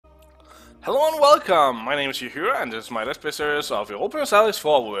Hello and welcome! My name is Yuhura and this is my Let's Play series of Europa Universalis IV,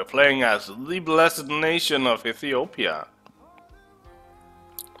 where we're playing as the blessed nation of Ethiopia.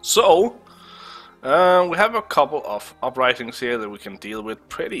 So, we have a couple of uprisings here that we can deal with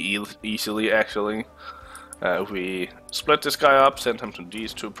pretty easily actually. If we split this guy up, send him to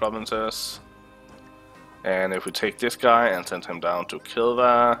these two provinces. And if we take this guy and send him down to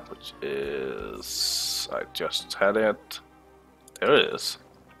Kilva, which is... I just had it. There it is.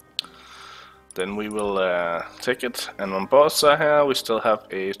 Then we will take it, and on both are here, we still have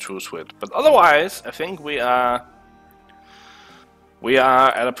a truce with. But otherwise, I think we are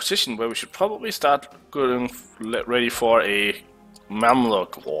at a position where we should probably start getting ready for a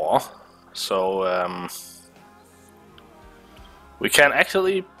Mamluk war. So we can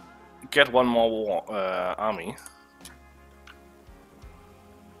actually get one more army.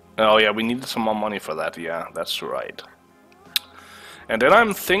 Oh yeah, we needed some more money for that. Yeah, that's right. And then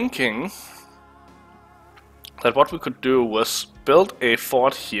I'm thinking that what we could do was build a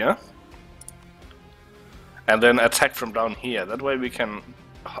fort here and then attack from down here. That way we can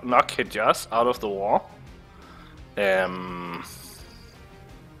knock Hijaz out of the war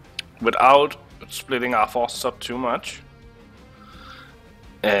without splitting our forces up too much,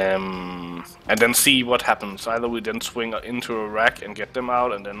 and then see what happens. Either we then swing into Iraq and get them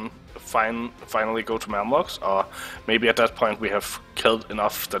out and then finally go to Mamluks, or maybe at that point we have killed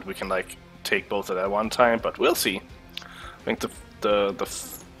enough that we can like take both at one time, but we'll see. I think the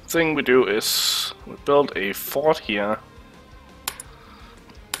thing we do is we build a fort here,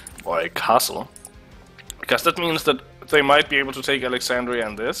 or a castle, because that means that they might be able to take Alexandria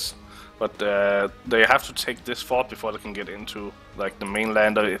and this, but they have to take this fort before they can get into like the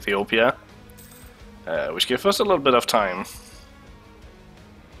mainland of Ethiopia, which gives us a little bit of time.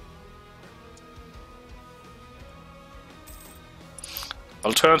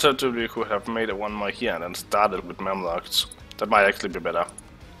 Alternatively, we could have made one more here and then started with Mamluks. That might actually be better.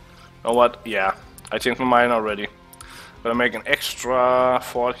 You know what? Yeah, I changed my mind already. Gonna make an extra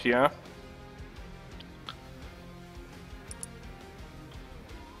fort here.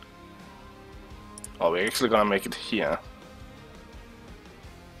 Oh, we're actually gonna make it here.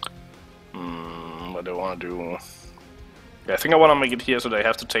 What do I want to do? Yeah, I think I want to make it here so they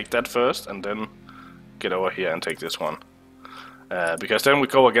have to take that first and then get over here and take this one. Because then we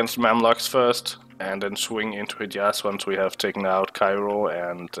go against Mamluks first, and then swing into Hijaz once we have taken out Cairo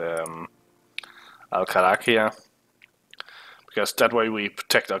and Al-Karakia. Because that way we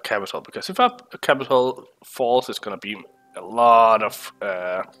protect our capital. Because if our capital falls, it's going to be a lot of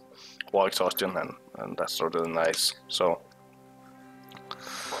war exhaustion, and that's sort of nice. So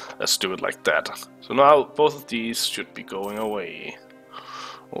let's do it like that. So now both of these should be going away.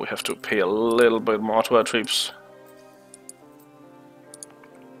 We have to pay a little bit more to our troops.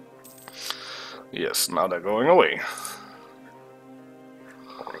 Yes, now they're going away.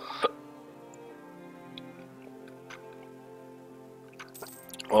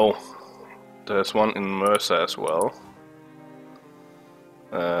 Oh, there's one in Mersa as well.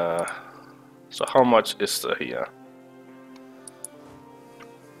 So how much is there here?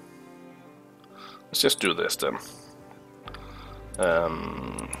 Let's just do this then.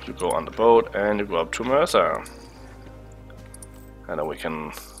 You go on the boat and you go up to Mersa. And then we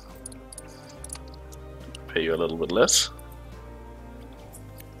can pay you a little bit less.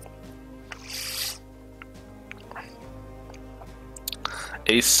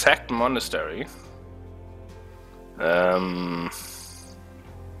 A sacked monastery. One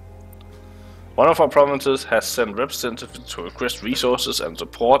of our provinces has sent representatives to request resources and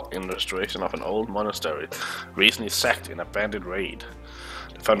support in the restoration of an old monastery, recently sacked in a bandit raid.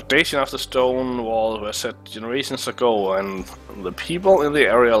 The foundation of the stone wall was set generations ago, and the people in the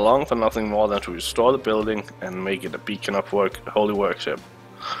area long for nothing more than to restore the building and make it a beacon of holy worship.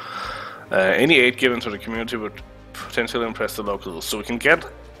 Any aid given to the community would potentially impress the locals, so we can get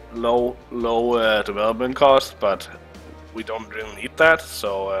low development costs, but we don't really need that,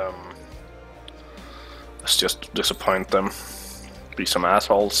 so let's just disappoint them. Be some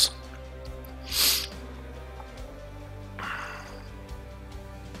assholes.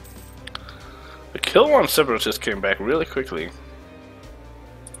 The kill one separatist came back really quickly.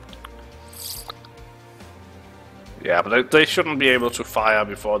 Yeah, but they shouldn't be able to fire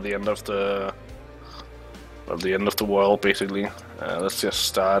before the end of the world, basically. Let's just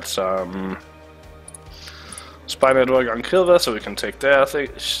start some spy network on Kilva so we can take their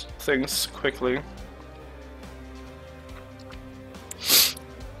things quickly.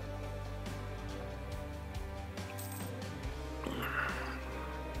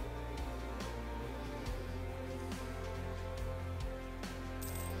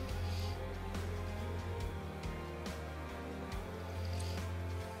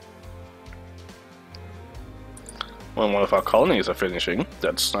 when one of our colonies are finishing.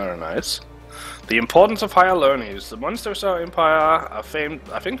 That's very nice. The importance of higher learnings. The Monsters of Empire are famed.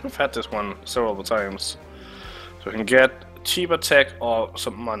 I think we've had this one several times. So we can get cheaper tech or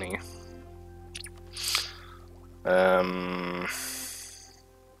some money.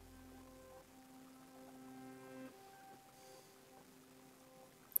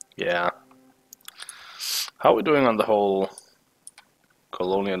 Yeah. How are we doing on the whole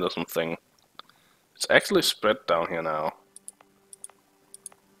colonialism thing? It's actually spread down here now.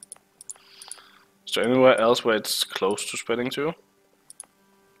 Is there anywhere else where it's close to spreading to?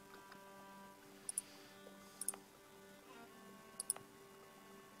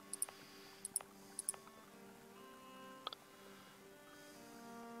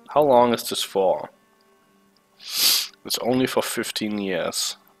 How long is this for? It's only for 15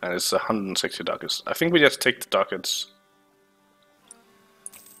 years, and it's 160 ducats. I think we just take the ducats.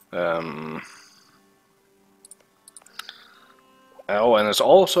 Oh, and it's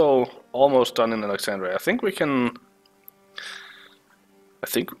also almost done in Alexandria. I think we can... I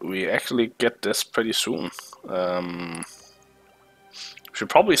think we actually get this pretty soon. We should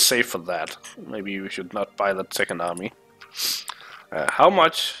probably save for that. Maybe we should not buy that second army. How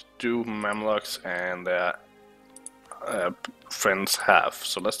much do Mamluks and their friends have?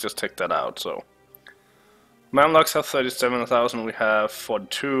 So let's just take that out. So Mamluks have 37,000, we have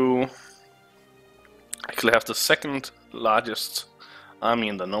 42. Actually have the second largest army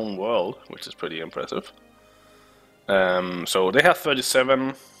in the known world, which is pretty impressive. So they have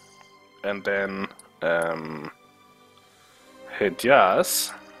 37, and then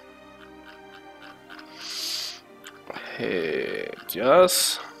Hejaz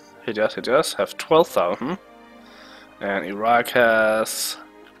have 12,000, and Iraq has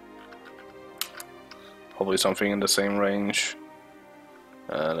probably something in the same range.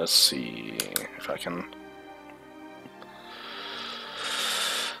 Let's see if I can.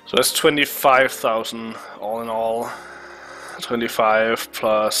 So that's 25,000 all in all. 25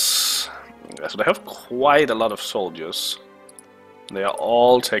 plus. Yeah, so they have quite a lot of soldiers. They are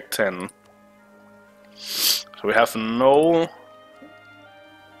all Tech 10. So we have no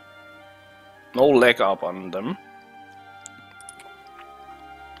leg up on them.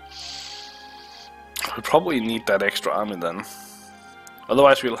 We probably need that extra army then.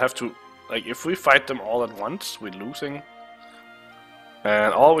 Otherwise we'll have to, like, if we fight them all at once, we're losing.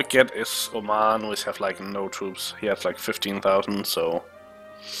 And all we get is Oman, which have like no troops. He has like 15,000, so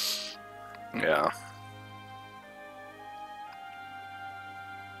yeah.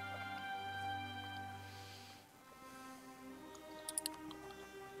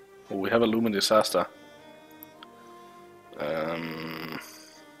 Oh, we have a looming disaster.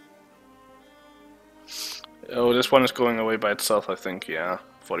 Oh, this one is going away by itself, I think. Yeah,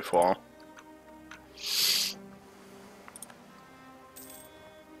 44.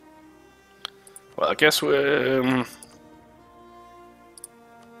 Well, I guess we're...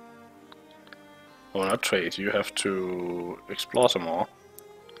 oh, not trade. You have to explore some more.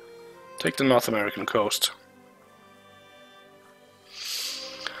 Take the North American coast.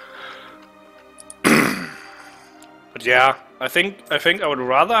 But yeah, I think I would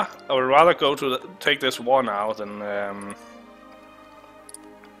rather go to take this war now than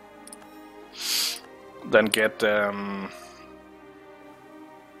get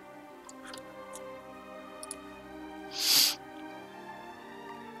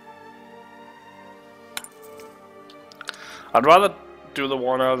I'd rather do the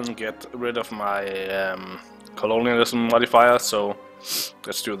war now than get rid of my colonialism modifier, so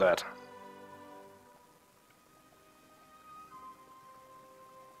let's do that.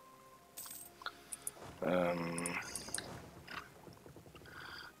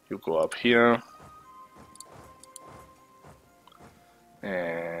 You go up here,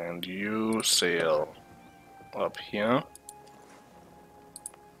 and you sail up here.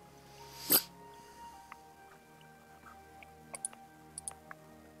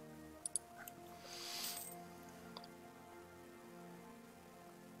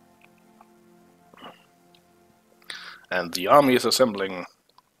 And the army is assembling.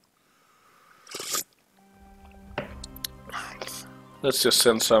 Let's just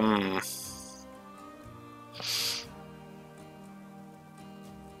send some...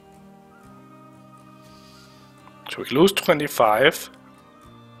 So we lose 25,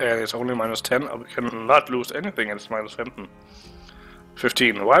 and it's only minus 10, or we cannot lose anything and it's minus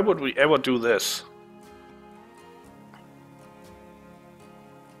 15. Why would we ever do this?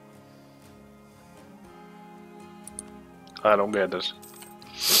 I don't get it.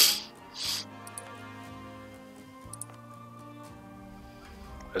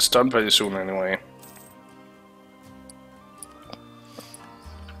 It's done pretty soon anyway.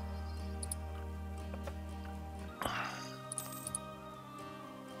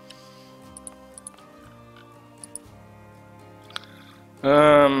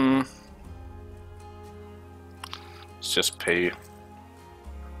 Let's just pay.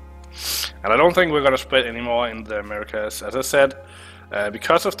 And I don't think we're gonna spread anymore in the Americas. As I said,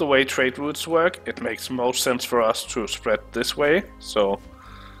 because of the way trade routes work, it makes most sense for us to spread this way. So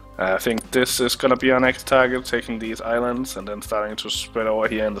I think this is gonna be our next target, taking these islands and then starting to spread over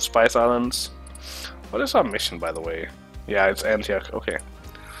here in the Spice Islands. What is our mission, by the way? Yeah, it's Antioch. Okay.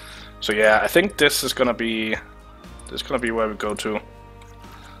 So yeah, I think this is gonna be where we go to.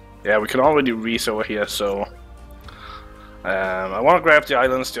 Yeah, we can already reach over here, so I want to grab the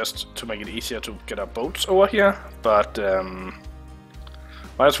islands just to make it easier to get our boats over here, but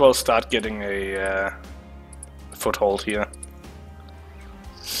might as well start getting a foothold here.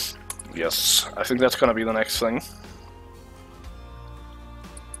 Yes, I think that's gonna be the next thing.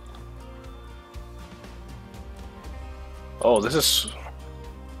 Oh, this is...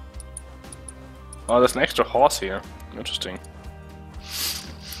 Oh, there's an extra horse here. Interesting.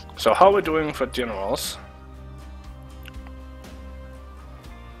 So how are we doing for generals?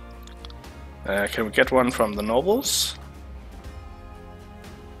 Can we get one from the nobles?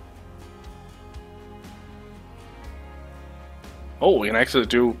 Oh, we can actually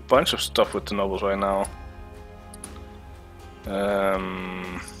do a bunch of stuff with the nobles right now.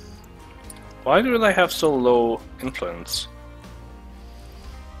 Why do they have so low influence?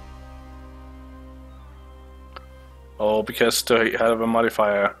 Oh, because they have a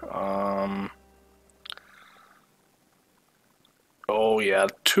modifier. Oh yeah,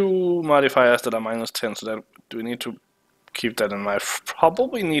 2 modifiers that are -10, so that do we need to keep that in mind?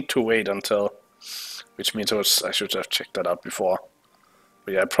 Probably need to wait until, which means I should have checked that out before.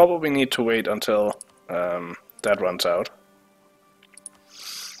 But yeah, I probably need to wait until that runs out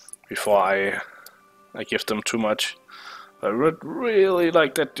before I give them too much. I would really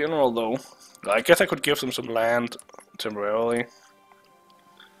like that general though. I guess I could give them some land temporarily.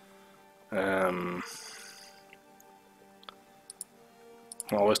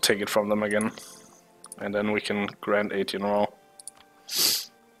 I'll always take it from them again, and then we can grant a general.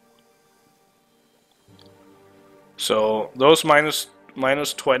 So those minus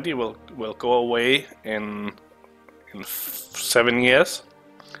 20 will go away in 7 years,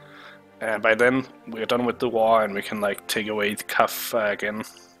 and by then we're done with the war and we can like take away the CAF again.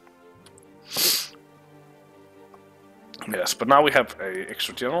 Yes, but now we have a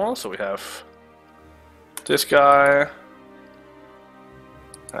extra general, so we have this guy.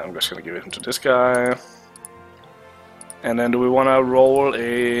 I'm just gonna give it to this guy. And then do we wanna roll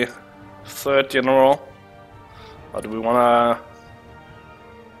a 3rd general? Or do we wanna...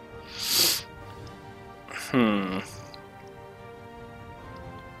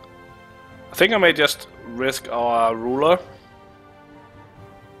 I think I may just risk our ruler.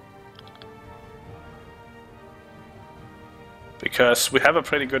 Because we have a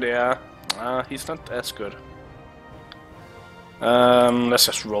pretty good heir. He's not as good. Let's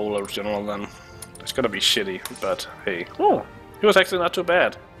just roll a general then. It's gonna be shitty, but hey. Oh, he was actually not too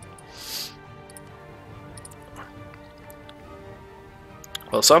bad.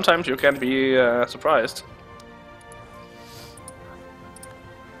 Well, sometimes you can be surprised.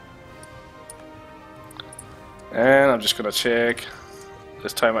 And I'm just gonna check.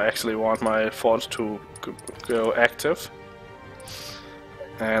 This time I actually want my forts to go active.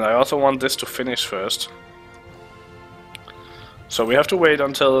 And I also want this to finish first. So we have to wait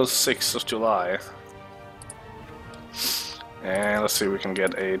until 6th of July. And let's see if we can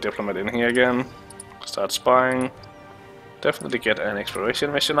get a diplomat in here again. Start spying. Definitely get an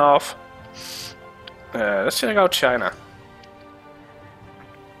exploration mission off. Let's check out China.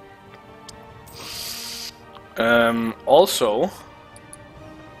 Also,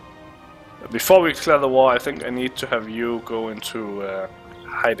 before we clear the war, I think I need to have you go into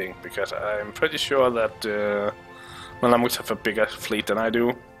hiding, because I'm pretty sure that Mamluks have a bigger fleet than I do,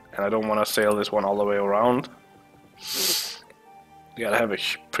 and I don't want to sail this one all the way around. Yeah, I have a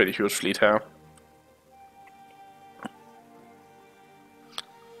pretty huge fleet here.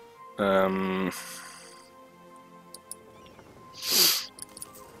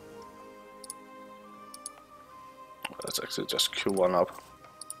 Let's actually just queue one up.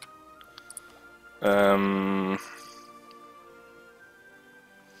 I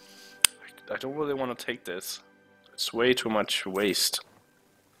don't really want to take this. It's way too much waste.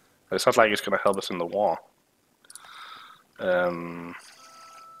 It's not like it's gonna help us in the war.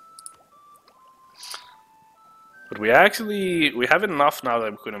 But we have enough now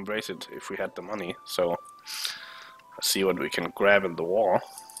that we could embrace it if we had the money. So let's see what we can grab in the war.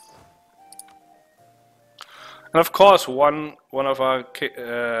 And of course, one of our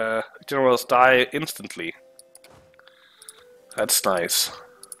generals die instantly. That's nice.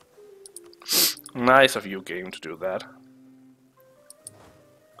 Nice of you, game, to do that.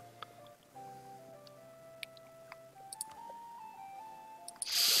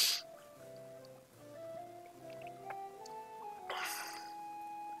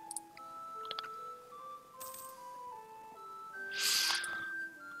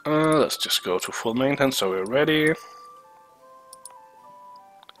 Let's just go to full maintenance so we're ready.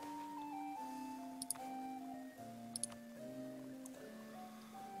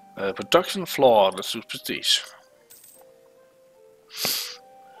 Production floor, the prestige.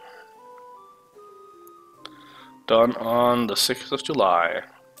 Done on the 6th of July.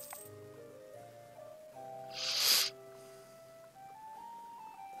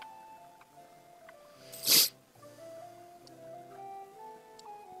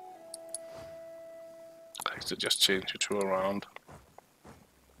 I have to just change the two around.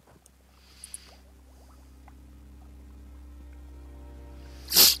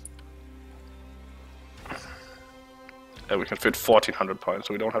 We can fit 1400 points,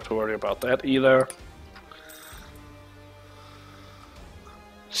 so we don't have to worry about that either.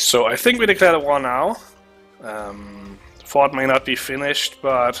 So I think we declare a war now. Fort may not be finished,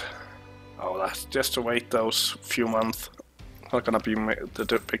 but oh, that's just to wait those few months. Not gonna be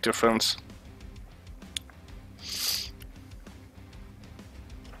the big difference.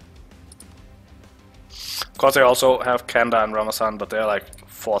 Of course, they also have Kanda and Ramazan, but they're like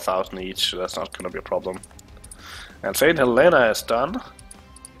 4,000 each, so that's not gonna be a problem. And Saint Helena is done.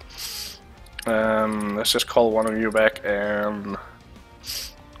 Let's just call one of you back and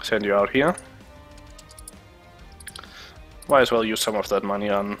send you out here. Might as well use some of that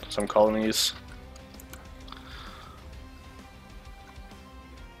money on some colonies.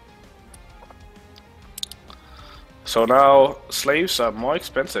 So now slaves are more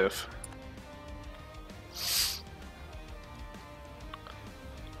expensive.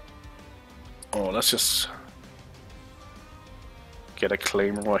 Oh, let's just get a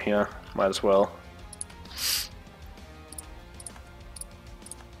claymore here, might as well.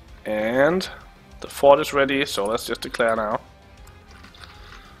 And the fort is ready, so let's just declare now.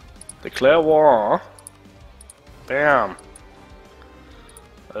 Declare war. Bam.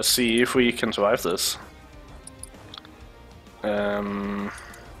 Let's see if we can survive this.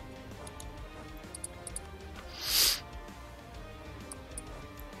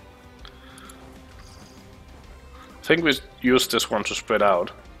 I think we use this one to spread out.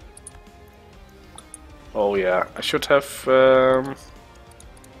 Oh yeah, I should have...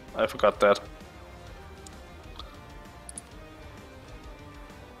 I forgot that.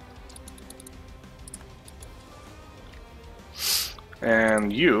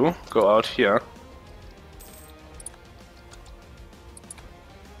 And you go out here.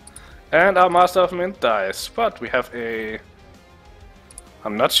 And our Master of Mint dies, but we have a...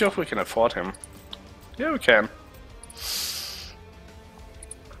 I'm not sure if we can afford him. Yeah, we can.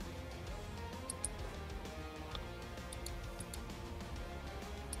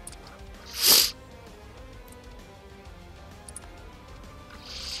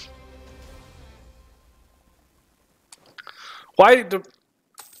 Why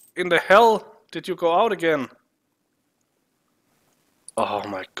in the hell did you go out again? Oh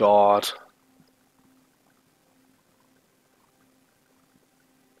my god.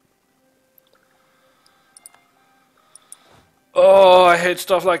 Oh, I hate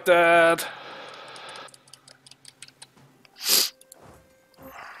stuff like that.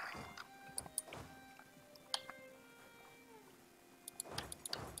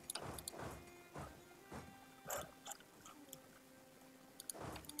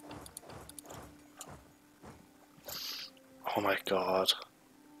 Oh my god.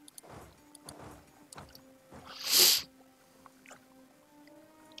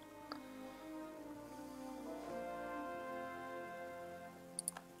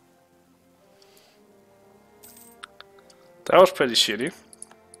 That was pretty shitty.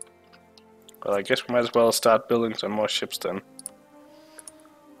 Well, I guess we might as well start building some more ships then.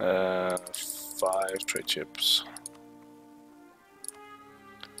 5 trade ships.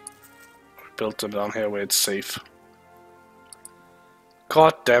 Build them down here where it's safe.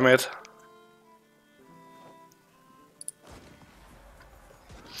 God damn it.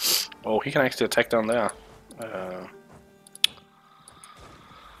 Oh, he can actually attack down there.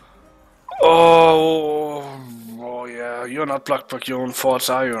 Oh yeah, you're not blocked by your own forts,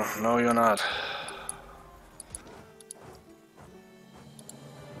 are you? No, you're not.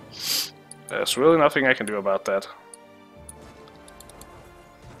 There's really nothing I can do about that.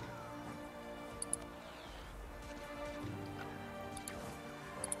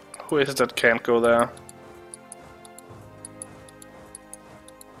 Who is it that can't go there?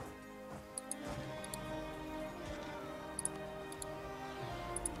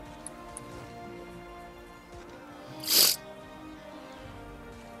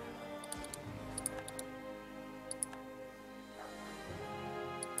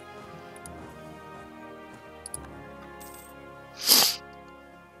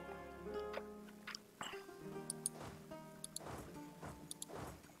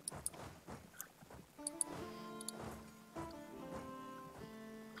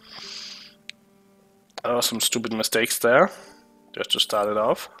 Some stupid mistakes there, just to start it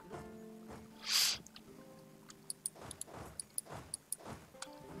off.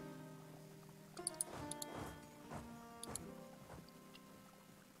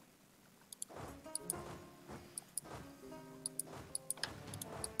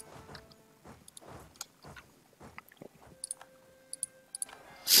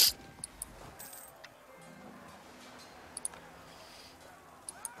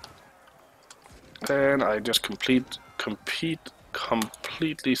 Then I just completely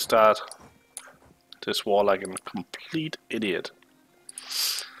start this wall like a complete idiot.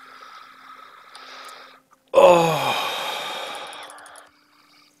 Oh.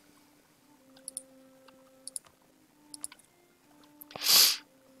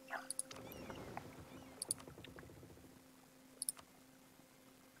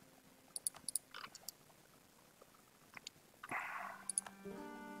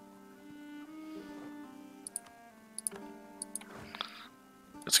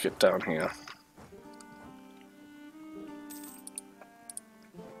 Let's get down here.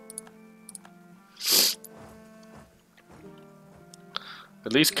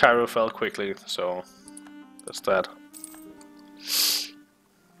 At least Cairo fell quickly, so that's that.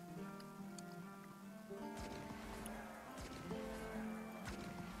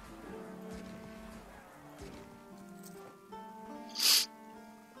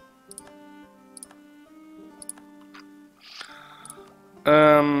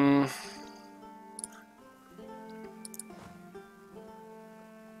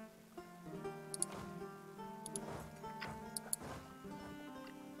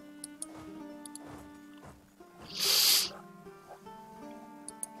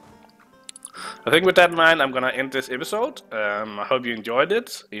 I think with that in mind, I'm gonna end this episode. I hope you enjoyed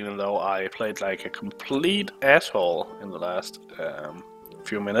it, even though I played like a complete asshole in the last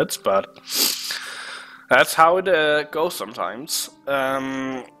few minutes, but that's how it goes sometimes.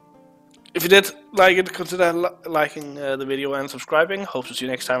 If you did like it, consider liking the video and subscribing. Hope to see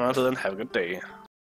you next time. Until then, have a good day.